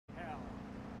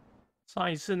上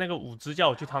一次那个五只叫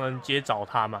我去唐人街找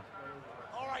他嘛。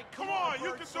Come on,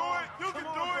 you can do it. You can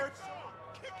do it.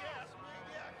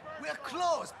 We're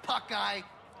closed, Puckeye.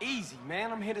 Easy,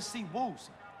 man. I'm here to see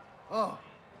Woozy. Oh,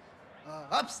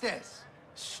 upstairs.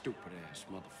 Stupid ass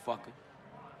motherfucker.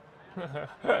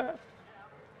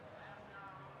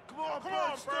 Come on,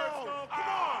 Birdstone. Come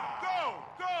on,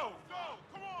 go.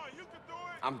 Come on, you can do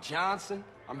it. I'm Johnson.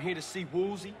 I'm here to see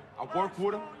Woozy. I work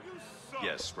with him.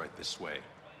 Yes, right this way.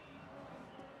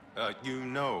 You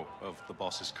know of the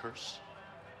boss's curse?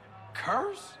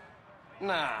 Curse?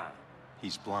 Nah.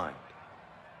 He's blind.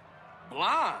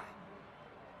 Blind?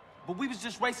 But we was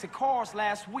just racing cars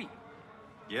last week.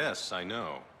 Yes, I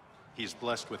know. He's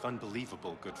blessed with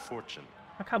unbelievable good fortune.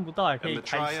 他看不到也可 And 以 the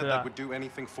开 triad 车 that 啊。 would do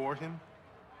anything for him?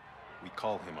 We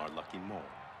call him our lucky mole.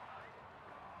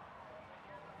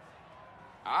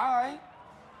 All right.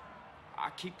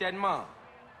 I'll keep that in mind.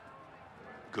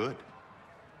 Good.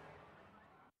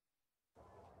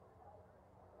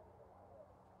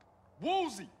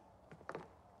 Woozy!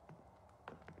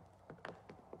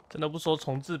 真的不说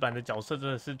重置版的角色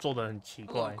真的是做的很奇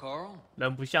Hello, 怪， Carl.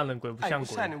 人不像人，鬼不 Hey, 像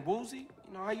what's 鬼。 happening, Woozy?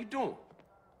 You know, how you doing?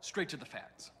 Straight to the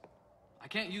facts. I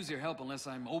can't use your help unless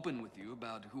I'm open with you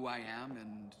about who I am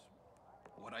and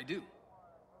what I do.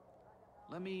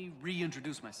 Let me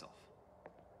reintroduce myself.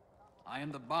 I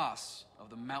am the boss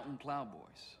of the Mountain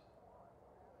Plowboys.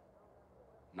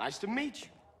 Nice to meet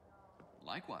you.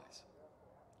 Likewise.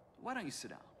 Why don't you sit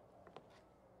down?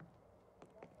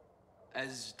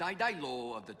 As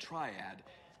Daidailo of the Triad,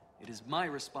 it is my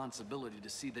responsibility to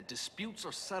see that disputes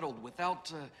are settled without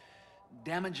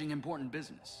damaging important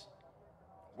business.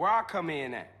 Where I come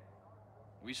in at?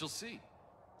 We shall see.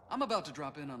 I'm about to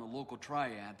drop in on a local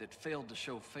triad that failed to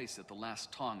show face at the last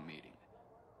Tong meeting.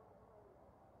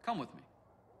 Come with me,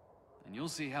 and you'll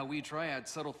see how we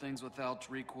triads settle things without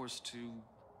recourse to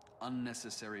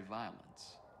unnecessary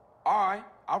violence. All right,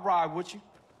 I'll ride with you.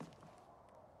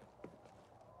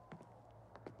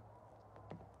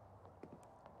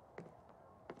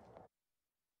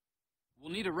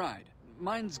 We'll need a ride.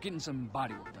 Mine's getting some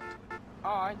body work done to it.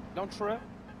 All right, don't trip.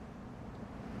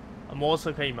 摩托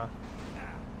车可以吗？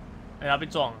哎，他被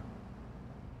撞了。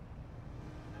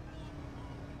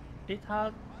哎，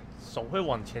他手会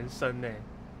往前伸呢，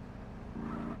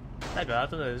代表他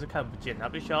真的是看不见，他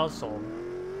必须要手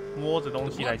摸着东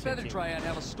西来 The 前 Blood 进。 Feather Triad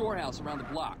have a storehouse around the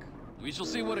block. We shall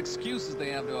see what excuses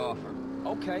they have to offer.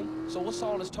 Okay, so what's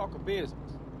all this talk of business?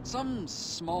 Some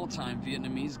small-time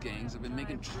Vietnamese gangs have been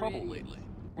making trouble lately.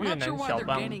 We're not越南 sure why 小 they're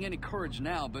帮 gaining any courage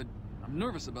now, but I'm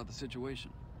nervous about the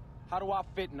situation. How do I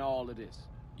fit in all of this?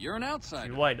 You're an 局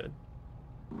outsider. 外人。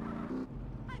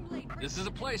 This is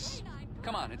a place.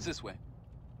 Come on, it's this way.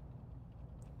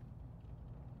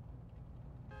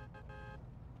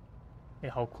 哎，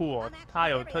好酷哦！他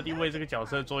有特地为这个角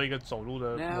色做一个走路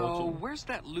的模 Now, 组。 where's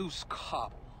that loose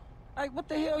cobble? Hey, what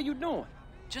the hell are you doing?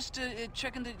 Just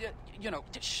checking the,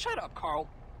 shut up, Carl.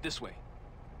 This way.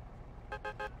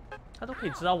 他都可以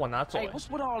知道往哪走。 Hey, what's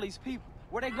with all these people?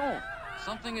 Where they going?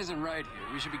 Something isn't right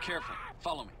here. We should be careful.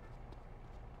 Follow me.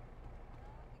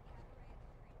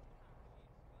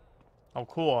 好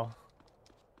酷哦！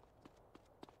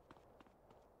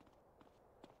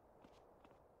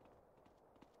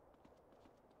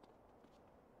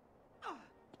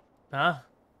啊，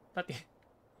他点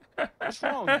What's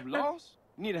wrong? You lost?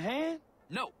 Need a hand?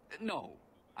 No.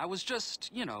 I was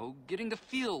just, getting the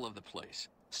feel of the place.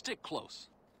 Stick close.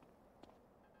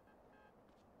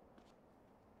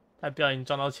 他不小心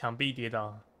撞到墙壁跌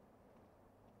倒。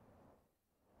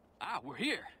 Ah, we're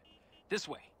here. This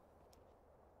way.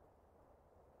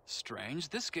 Strange,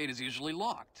 this gate is usually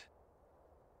locked.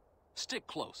 Stick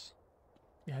close.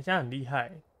 你好像很厉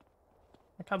害，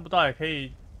他看不到也可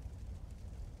以，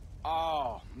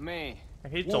 Oh, man. 还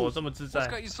可以走得这么自在。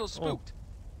 What's got you so spooked?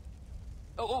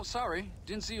 Oh, sorry.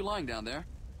 Didn't see you lying down there.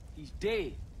 He's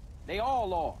dead. They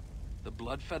all are. The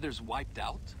blood feathers wiped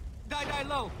out? Die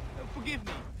low. Forgive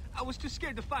me. I was too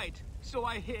scared to fight, so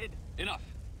I hid. Enough.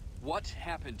 What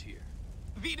happened here?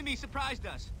 Vietnamese surprised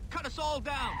us. Cut us all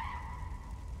down.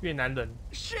 越南人，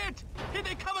 Shit! Here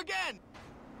they come again!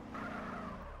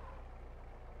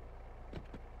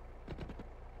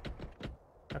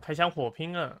 要开枪火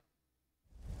拼啊！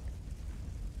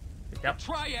不要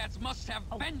Triads must have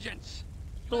vengeance.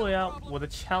 对啊，我的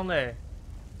枪嘞！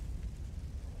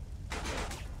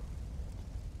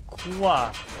哭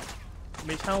啊！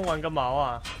没枪玩个毛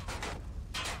啊！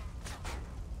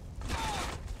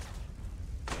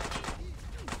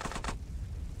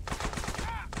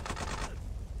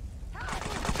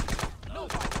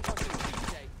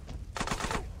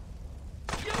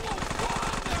 You will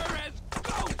wander as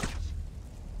ghosts.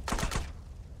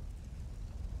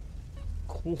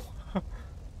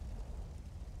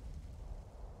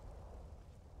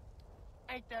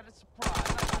 Ain't that a surprise? I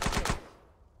gotta say.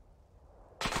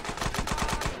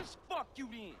 Just fuck you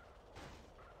then.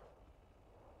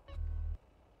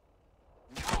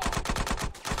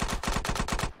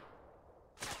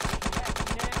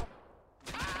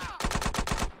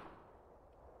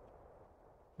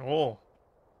哦，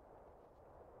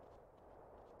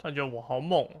突然觉得我好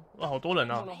猛，哇，好多人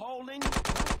啊！ Want a hole in you?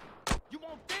 You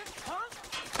want this, huh?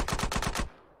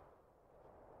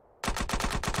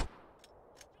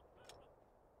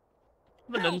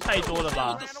 他们人太多了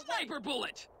吧？ The sniper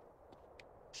bullet.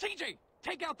 CJ,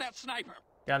 take out that sniper.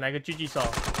 等下来个狙击手，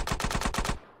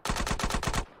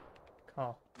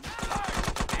靠！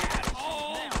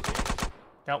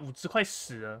等下5只快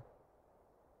死了，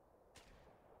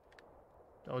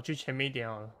我去前面一点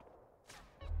好了。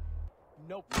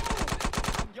 Nope.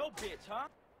 I'm your bitch, huh?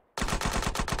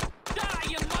 Die,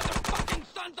 you motherfucking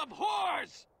sons of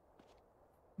whores!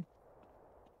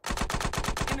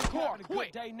 In the car, Having a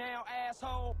quick. good Day now,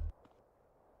 asshole.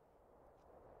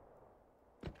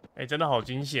 哎，真的好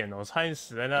惊险哦，差点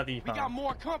死在那地 We got 方。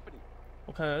 more company.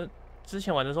 我可能之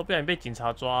前玩的时候不小心被警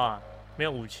察抓啊，没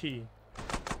有武器。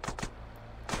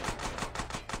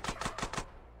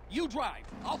 You drive.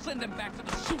 I'll send them back to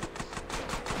the sewers.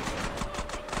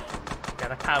 等下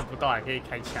他看不到还可以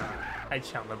开枪，太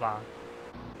强了吧！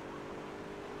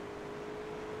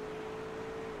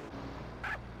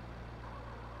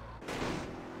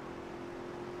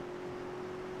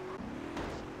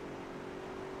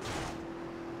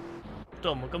对，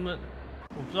我们根本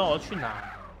我不知道我要去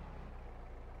哪，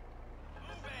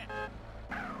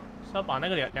是要把那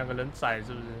个两个人宰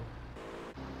是不是？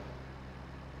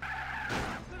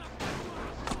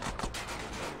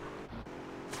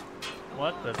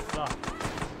 What the fuck？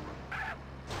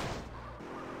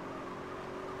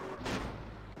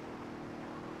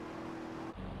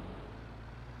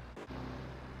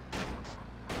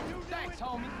 Thanks,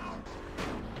 homie.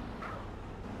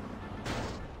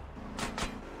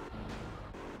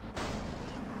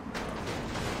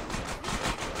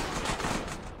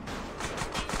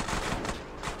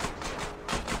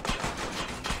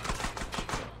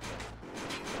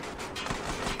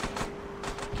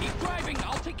 Keep driving.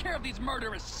 I'll take care of these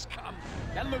murderous scum.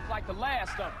 That looked like the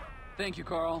last of them. Thank you,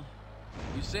 Carl.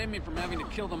 You saved me from having to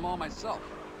kill them all myself.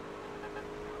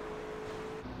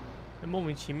 莫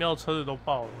名其妙车子都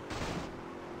爆了。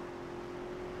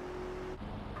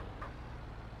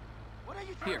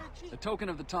 Here, a token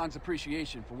of the Tong's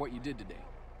appreciation for what you did today.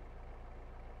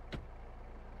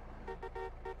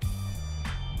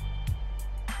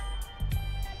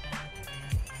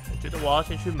 我觉得我要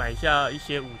先去买一下一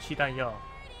些武器弹药。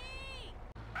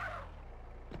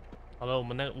好了，我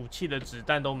们那个武器的子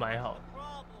弹都买好了，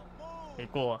给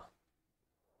过。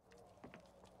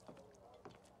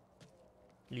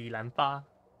李兰巴，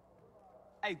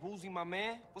 Hey, Woozy, my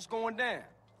man. What's going down?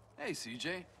 Hey,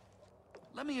 CJ.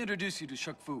 Let me introduce you to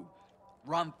Shuk Fu,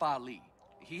 Ramfa Li.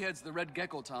 He heads the Red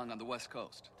Gecko Tong on the West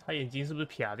Coast. 他眼睛是不是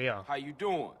撇掉？ How you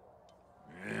doing?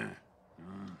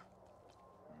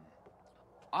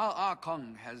 Ah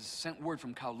Kong has sent word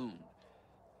from Kowloon.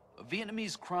 A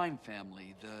Vietnamese crime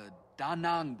family, the Da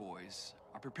Nang boys,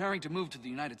 are preparing to move to the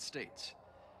United States.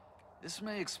 This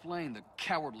may explain the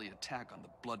cowardly attack on the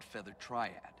Blood-Feather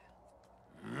Triad.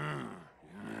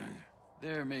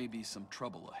 There may be some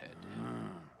trouble ahead.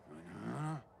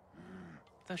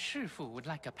 The Shifu would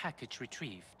like a package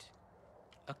retrieved.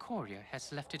 A courier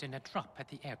has left it in a drop at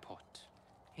the airport.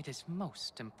 It is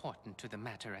most important to the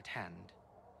matter at hand.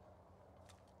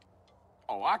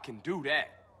 Oh, I can do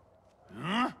that.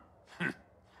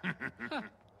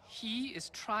 He is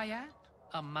Triad?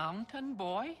 A mountain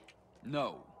boy?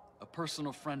 No, a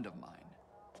personal friend of mine.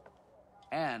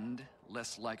 And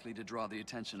less likely to draw the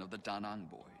attention of the Da Nang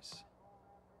boys.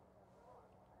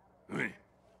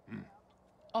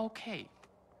 Okay.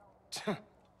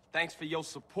 Thanks for your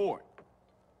support.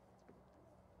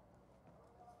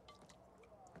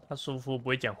 他舒服不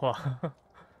会讲话。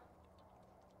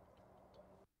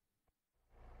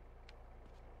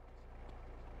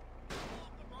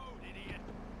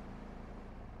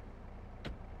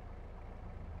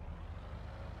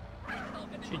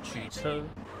去取车。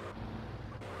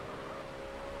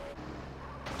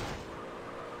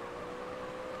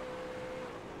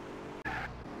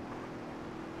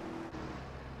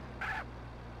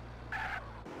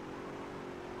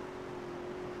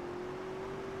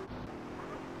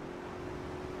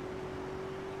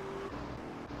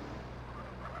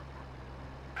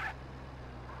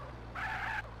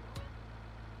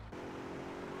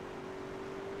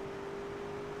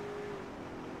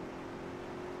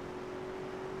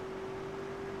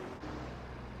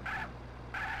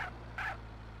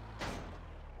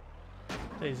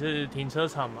这里是停车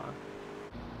场嘛？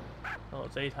哦，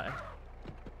这一台。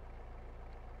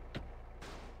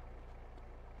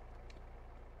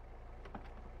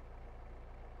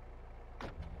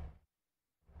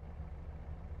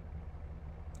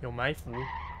有埋伏。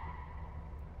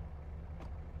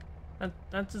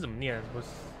那字怎么念？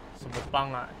什么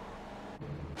帮啊？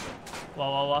哇！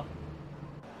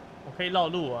我可以绕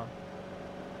路啊！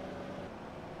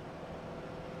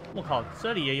我靠，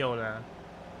这里也有人，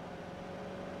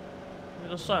这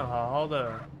都算好好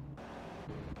的。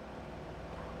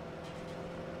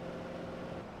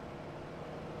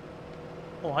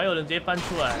哦，还有人直接翻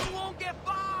出来。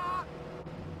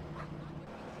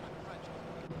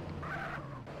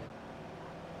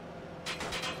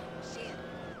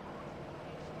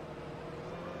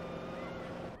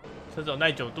车子有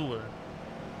耐久度了。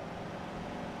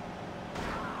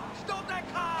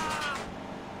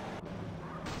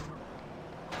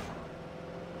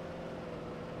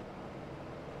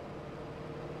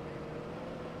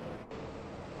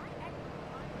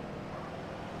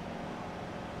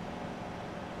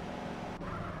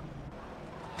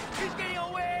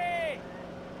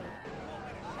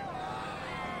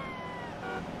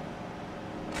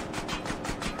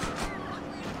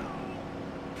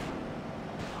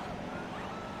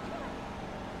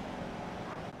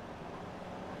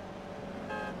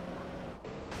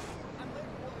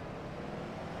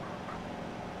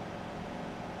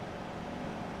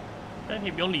但可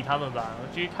以不用理他们吧，我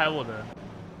继续开我的。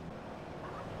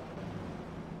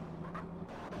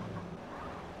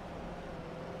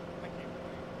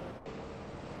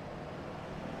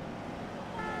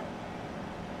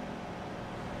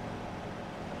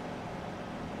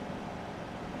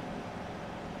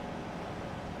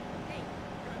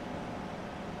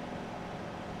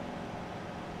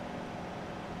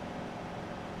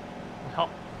好，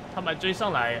他们还追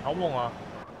上来，好猛啊！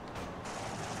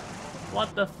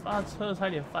 What the fuck！ 车差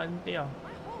点翻掉。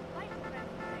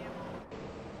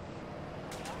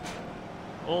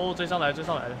哦，追上来了！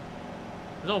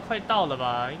可是我快到了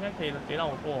吧？应该可以让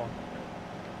我过。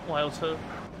哦，还有车。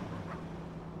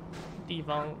地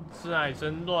方治安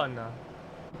真乱啊！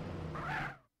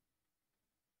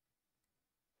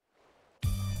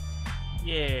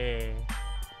耶！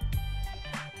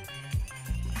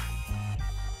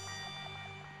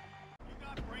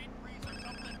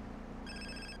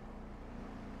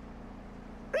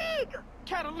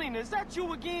 Catalina, is that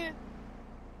you again?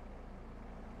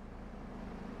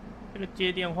 这个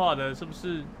接电话的，是不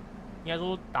是应该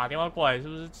说打电话过来？是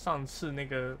不是上次那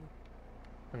个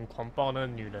很狂暴那个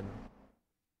女人？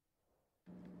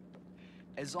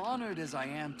 As honored as I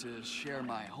am to share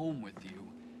my home with you,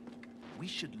 we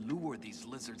should lure these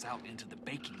lizards out into the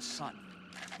baking sun.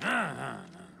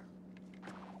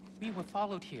 We were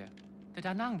followed here. The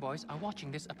Da Nang boys are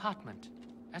watching this apartment.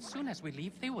 As soon as we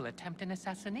leave, they will attempt an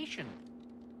assassination.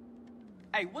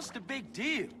 Hey, what's the big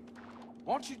deal?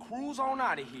 Why don't you cruise on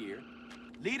out of here,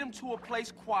 lead them to a place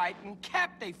quiet, and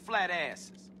cap they flat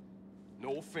asses?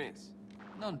 No offense.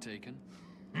 None taken.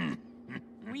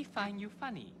 We find you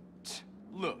funny.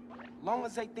 Look, long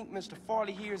as they think Mr.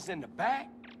 Farley here is in the back,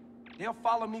 they'll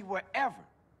follow me wherever.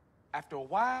 After a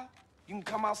while, you can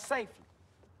come out safely.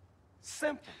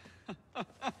 Simple.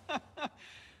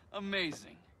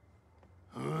 Amazing.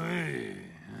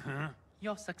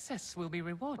 Your success will be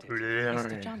rewarded,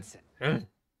 Mr. Johnson.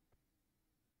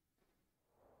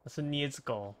 那是捏子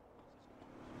狗，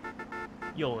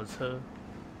诱饵车，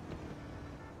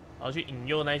然后去引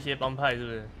诱那些帮派，是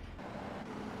不是？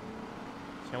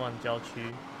前往郊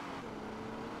区。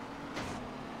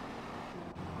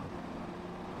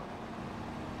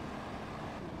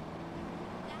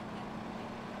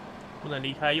不能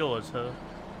离开诱饵车。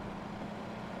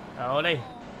然后嘞。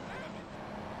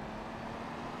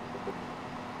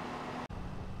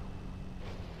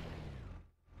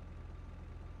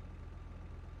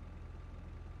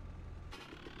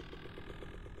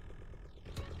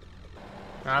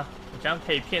 啊，我这样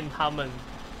可以骗他们，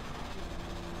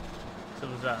是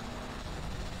不是啊？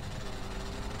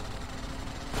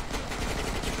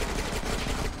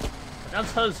我这样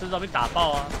车子迟早被打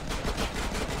爆啊！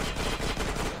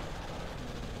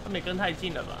他没跟太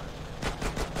近了吧？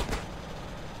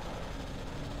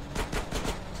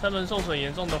车门受损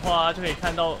严重的话，就可以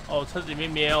看到哦，车子里面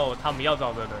没有他们要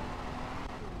找的人，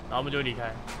然后我们就会离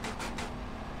开。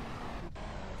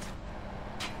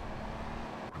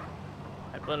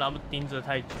 不能让他们盯着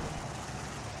太久。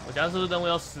我这样是不是任务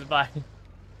要失败？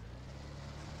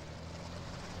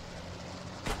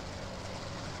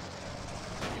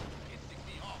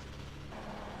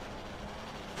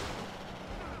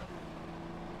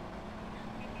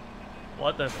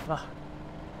我的妈！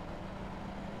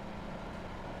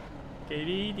给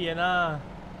力一点啊！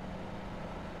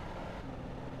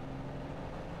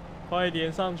快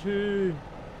点上去！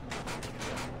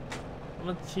我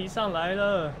们骑上来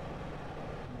了。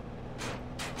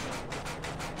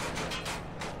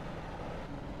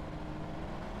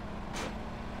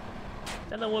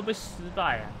真的会不会失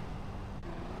败啊？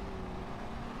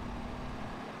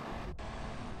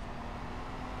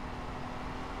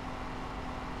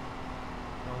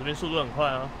我这边速度很快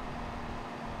啊。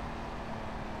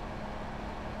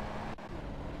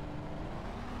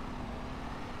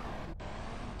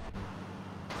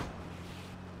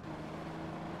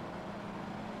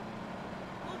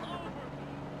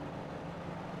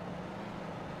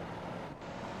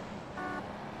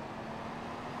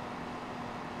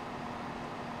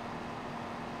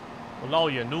我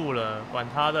绕远路了，管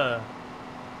他的，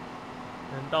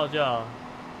能到就好。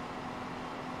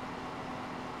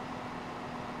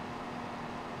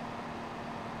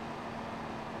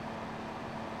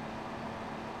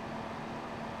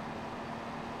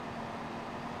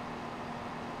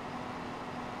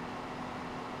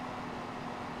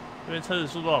因为车子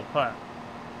速度好快，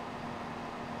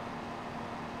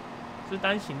是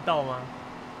单行道吗？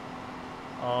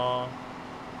哦。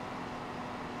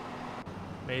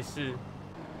没事，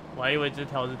我还以为这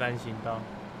条是单行道。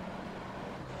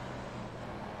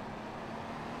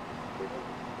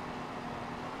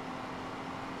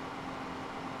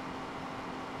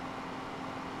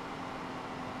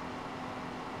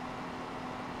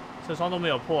车窗都没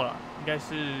有破了，应该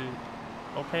是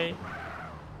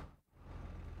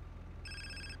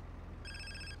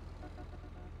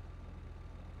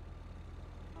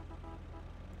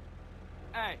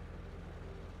OK。Hey.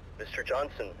 Mr.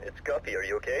 Johnson, it's Guppy. Are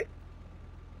you okay?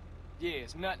 Yeah,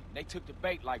 it's nothing. They took the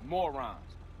bait like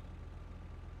morons.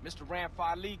 Mr.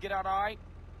 Ramfire Lee get out all right?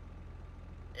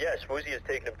 Yes, Woozy has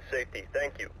taken him to safety.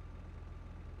 Thank you.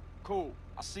 Cool.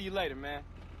 I'll see you later, man.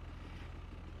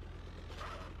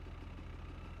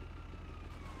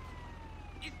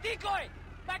 It's decoy!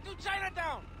 Back to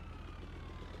Chinatown!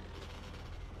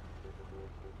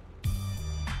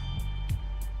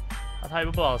 啊，他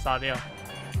又不好杀掉。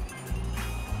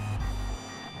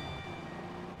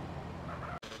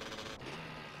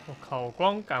我靠！我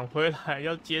光赶回来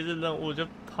要接这任务，就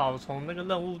跑从那个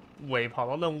任务尾跑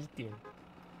到任务点，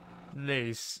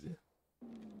累死。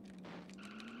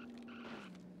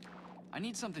I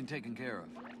need something taken care of.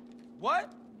 What?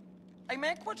 Hey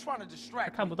man, quit trying to distract 他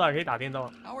看不到也可以打电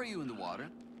动。How are you in the water?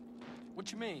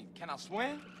 What you mean? Can I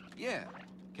swim? Yeah.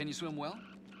 Can you swim well?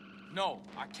 No,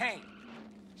 I can't.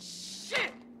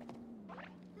 Shit!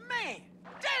 Man,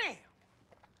 damn!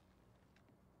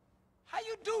 How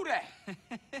you do that?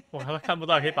 我还看不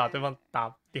到也可以把对方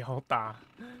吊打，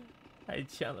太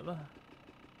强了吧！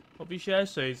我必须在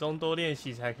水中多练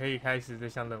习才可以开始这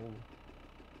项任务。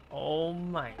Oh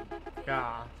my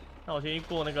god！ 那我先去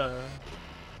过那个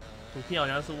图片，好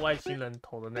像是外星人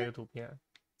头的那个图片，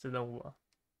这任务啊，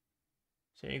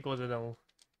先去过这任务。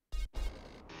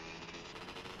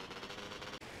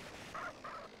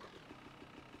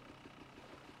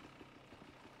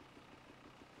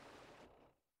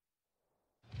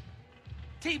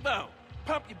T-Bone,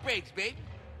 pump your brakes, baby.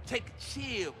 Take a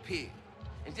chill pill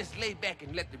and just lay back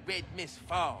and let the red mist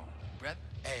fall, brother.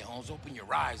 Hey, Holmes, open your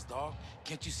eyes, dog.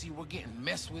 Can't you see we're getting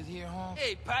messed with here, Holmes?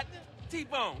 Hey, partner.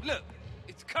 T-Bone, look.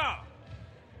 It's Carl.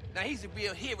 Now, he's a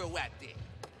real hero out there.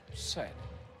 Sad.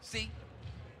 See?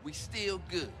 We still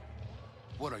good.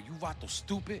 What, are you Vato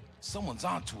stupid? Someone's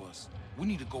onto us. We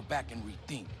need to go back and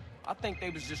rethink. I think they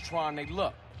was just trying their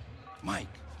luck. Mike,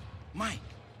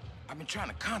 I've been trying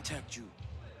to contact you.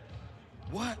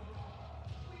 What?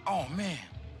 Oh, man.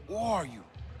 Where are you?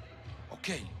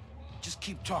 Okay, just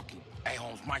keep talking. Hey,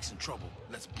 Holmes, Mike's in trouble.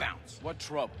 Let's bounce. What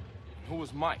trouble? Who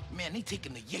was Mike? Man, they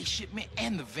taking the Yay shipment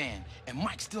and the van, and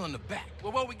Mike's still in the back.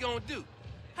 Well, what we gonna do?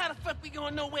 How the fuck we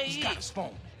gonna know where he is? He's got his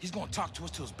phone. He's gonna talk to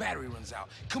us till his battery runs out.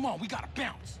 Come on, we gotta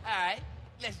bounce. All right,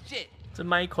 let's jet. 这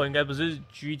Michael 应该不是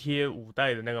GTA 5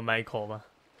代的那个 Michael 吧？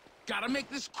 Gotta make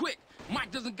this quick.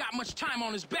 Mike doesn't got much time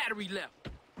on his battery left.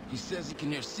 He says he can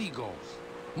hear seagulls.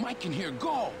 Mike can hear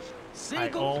gulls.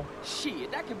 Seagulls? Shit,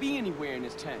 that could be anywhere in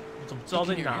this town. 我怎么知道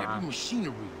在 He can hear 哪 heavy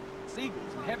machinery.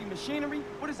 Seagulls and heavy machinery?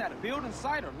 What is that, a building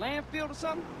site or landfill or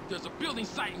something? There's a building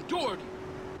site in Doherty.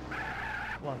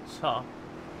 我操！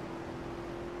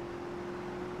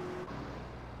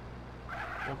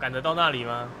我赶得到那里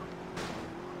吗？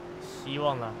希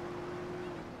望啦。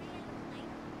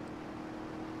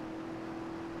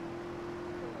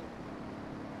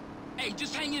Hey,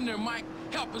 just hang in there, Mike.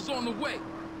 Help is on the way.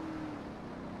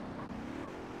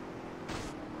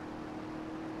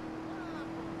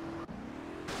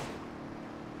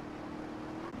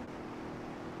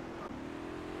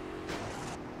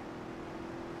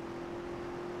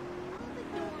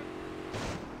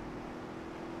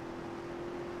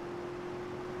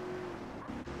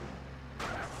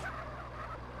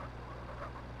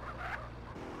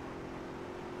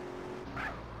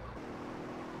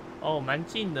 哦，蛮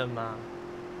近的嘛。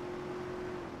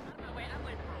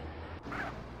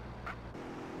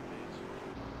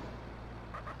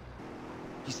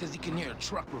He says he can hear a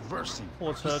truck reversing.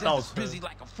 货 He 车 says 倒 it's 车。 busy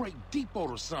like a freight depot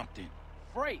or something.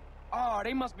 Freight? Oh,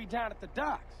 they must be down at the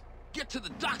docks. Get to the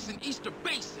docks in Easter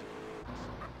Basin.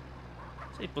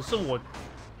 这不是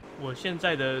我现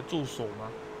在的住所吗？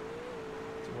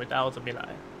怎么会带到这边来？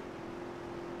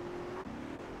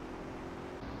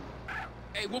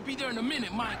 Hey, we'll be there in a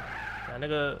minute, Mike. 啊，那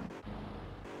个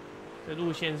这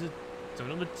路线是怎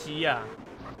么那么急啊？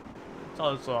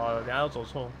照着走好了，等下要走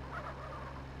错。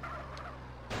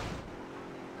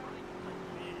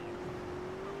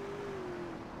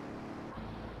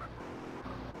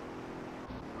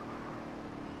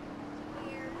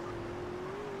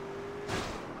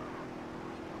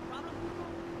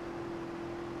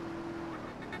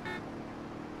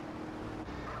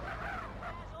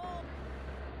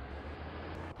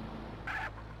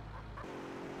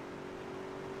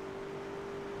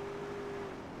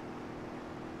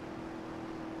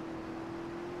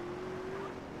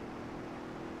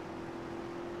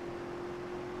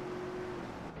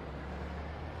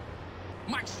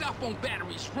 Mike's cell phone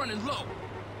battery's running low.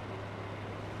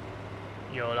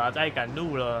 有啦，在赶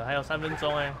路了，还有3分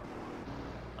钟哎。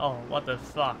哦 ，what the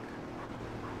fuck！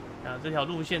 啊，这条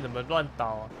路线怎么乱倒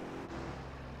啊？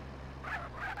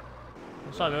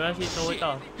算了，没关系，都会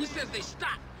到。 He says they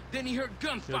stopped. Then he heard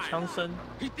有 gunfire. 枪声。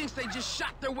 He thinks they just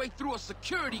shot their way through a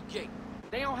security gate.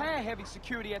 They don't have heavy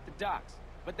security at the docks,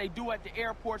 but they do at the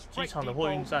airport's 机 freight 场的货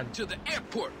运 depot. 站。 To the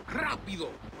airport. Rápido.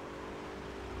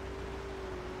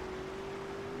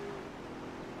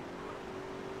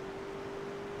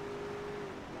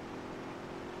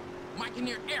 Mike can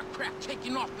hear aircraft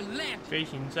taking off and landing. 飞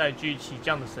行载具起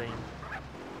降的声音。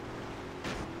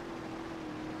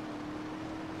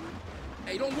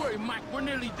 Hey, don't worry, Mike. We're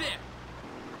nearly there.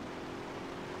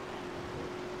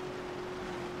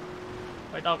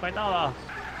 快到，快到了！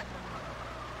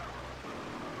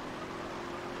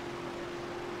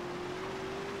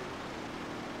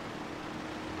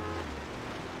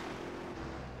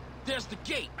 There's the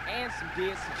gate. And some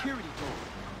dead security doors.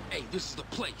 Hey, this is the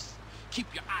place.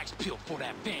 Keep your eyes peeled for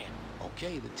that van.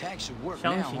 Okay, the tag should work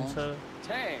箱 now, 型 Holmes. 车，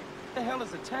 Tag? What the hell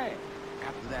is a tag?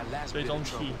 After that last 追 bit 踪 of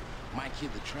器 trouble,。Mike hid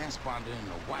the transponder in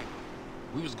the wiper.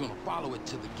 We was gonna follow it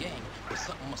to the gang, but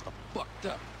something must have fucked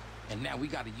up. And now we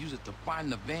gotta use it to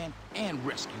find the van and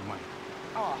rescue Mike.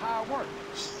 Oh, how it work?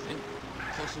 Simple.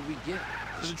 The closer we get,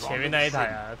 就 the 是 stronger 前面 the 那一台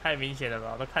signal. 啊，太明显了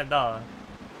吧，我都看到了。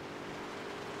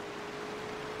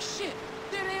 Shit,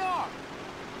 there they are.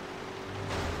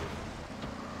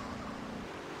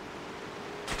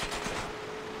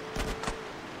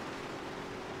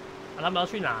 啊，他们要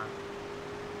去哪？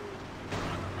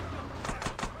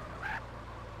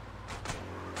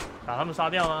把他们杀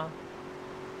掉吗？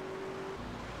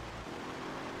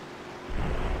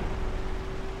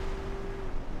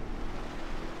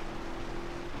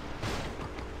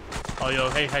哦，有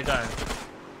可以开战。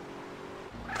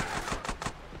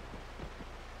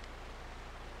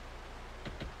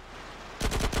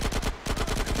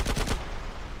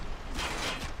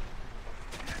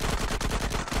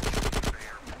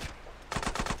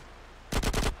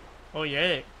哦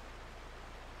耶！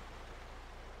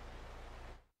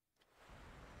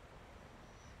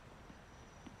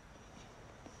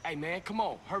 Hey, man, come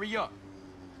on. Hurry up.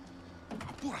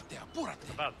 Apúrate, apúrate.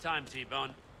 About time,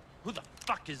 T-Bone. Who the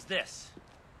fuck is this?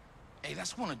 Hey,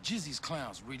 that's one of Jizzy's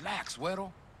clowns. Relax,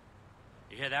 Weddle.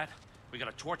 You hear that? We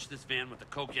gotta torch this van with the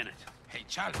coke in it. Hey,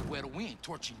 Charlie, Weddle, we ain't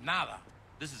torching nada.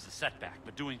 This is a setback,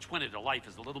 but doing 20 to life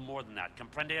is a little more than that.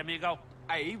 Comprende, amigo?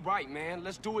 Hey, he right, man.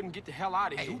 Let's do it and get the hell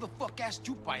out of Hey, here. who the fuck asked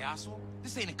you, payaso?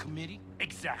 This ain't a committee.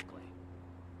 Exactly.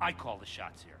 I call the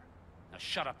shots here. Now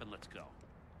shut up and let's go. .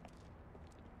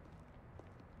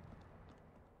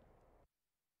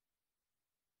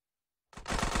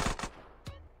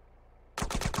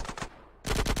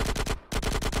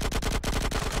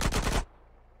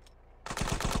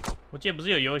我记得不是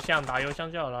有油箱，打油箱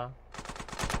就好了。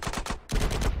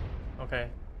OK，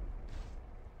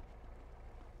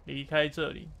 离开这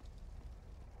里。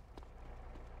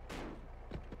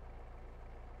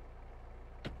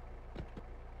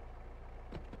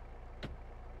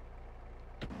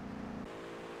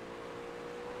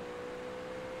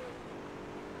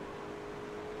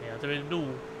哎呀，这边路，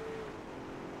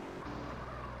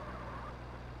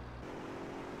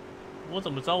我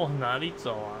怎么知道往哪里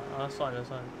走啊？啊，算了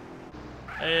算了。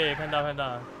 哎，看到看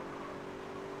到。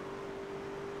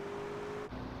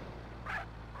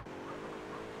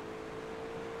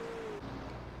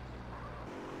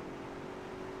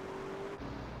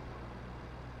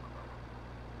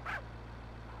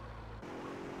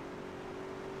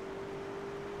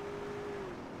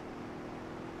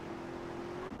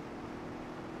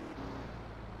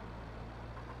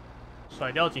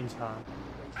甩掉警察。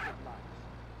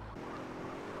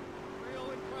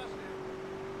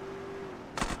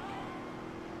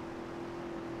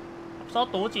不知道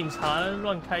躲警察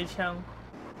乱开枪。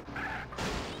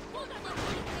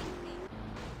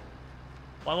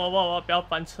完！不要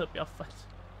翻车，不要翻车。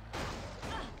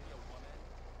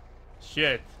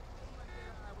Shit！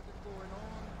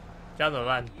 这样怎么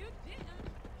办？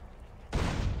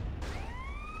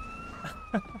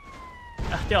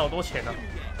啊，掉好多钱啊！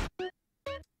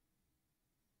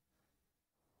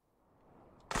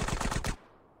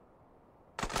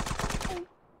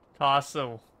靠他射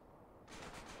我！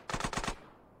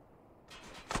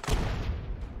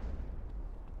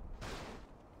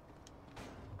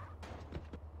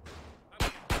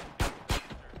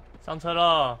上车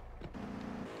了！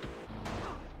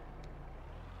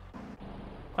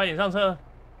快点上车！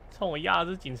冲我压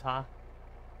的是警察。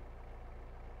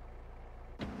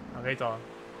好，可以走了。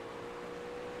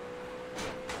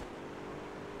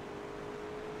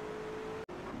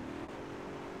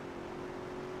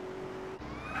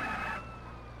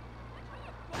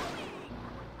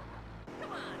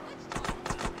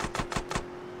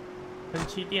喷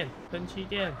气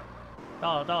垫，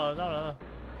到了。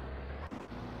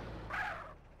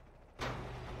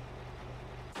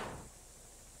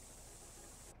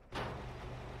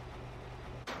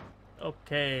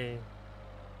OK。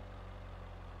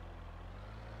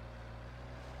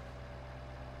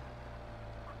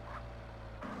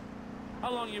How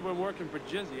long you been working for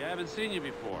Jizzy? I haven't seen you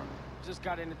before. Just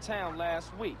got into town last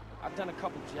week. I've done a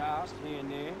couple jobs here and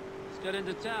there. Just got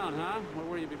into town, huh? Where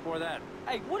were you before that?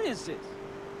 Hey, what is this?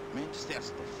 Man, just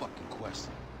answer the fucking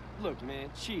question. Look, man,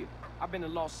 chill. I've been to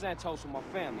Los Santos with my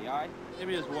family, all right? Give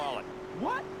me his wallet.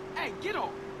 What? Hey, get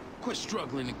off! Quit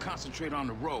struggling and concentrate on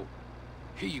the road.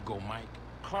 Here you go, Mike.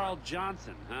 Carl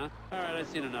Johnson, huh? All right, I've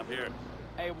seen enough here.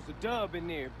 Hey, it was a dub in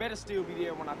there. Better still be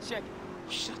there when I check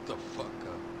it. Shut the fuck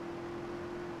up.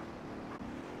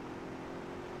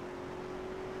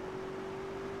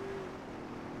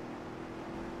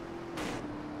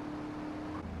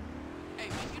 Hey,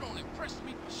 man, you don't impress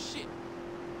me for shit.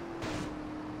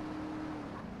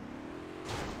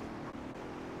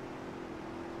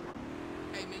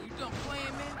 Hey, man, you done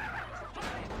playing, man?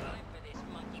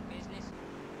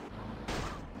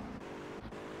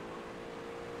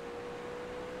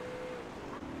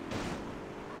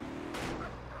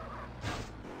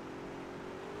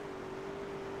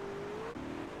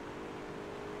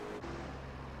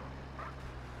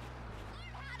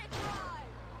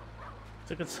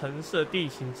这个城市的地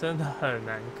形真的很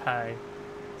难开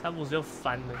，350就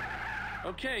翻了。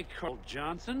Okay, Carl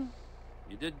Johnson,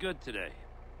 you did good today.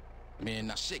 Man,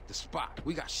 now shake the spot.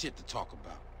 We got shit to talk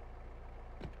about.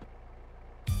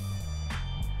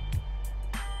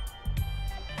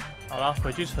 好了，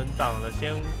回去存档了，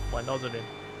先玩到这边。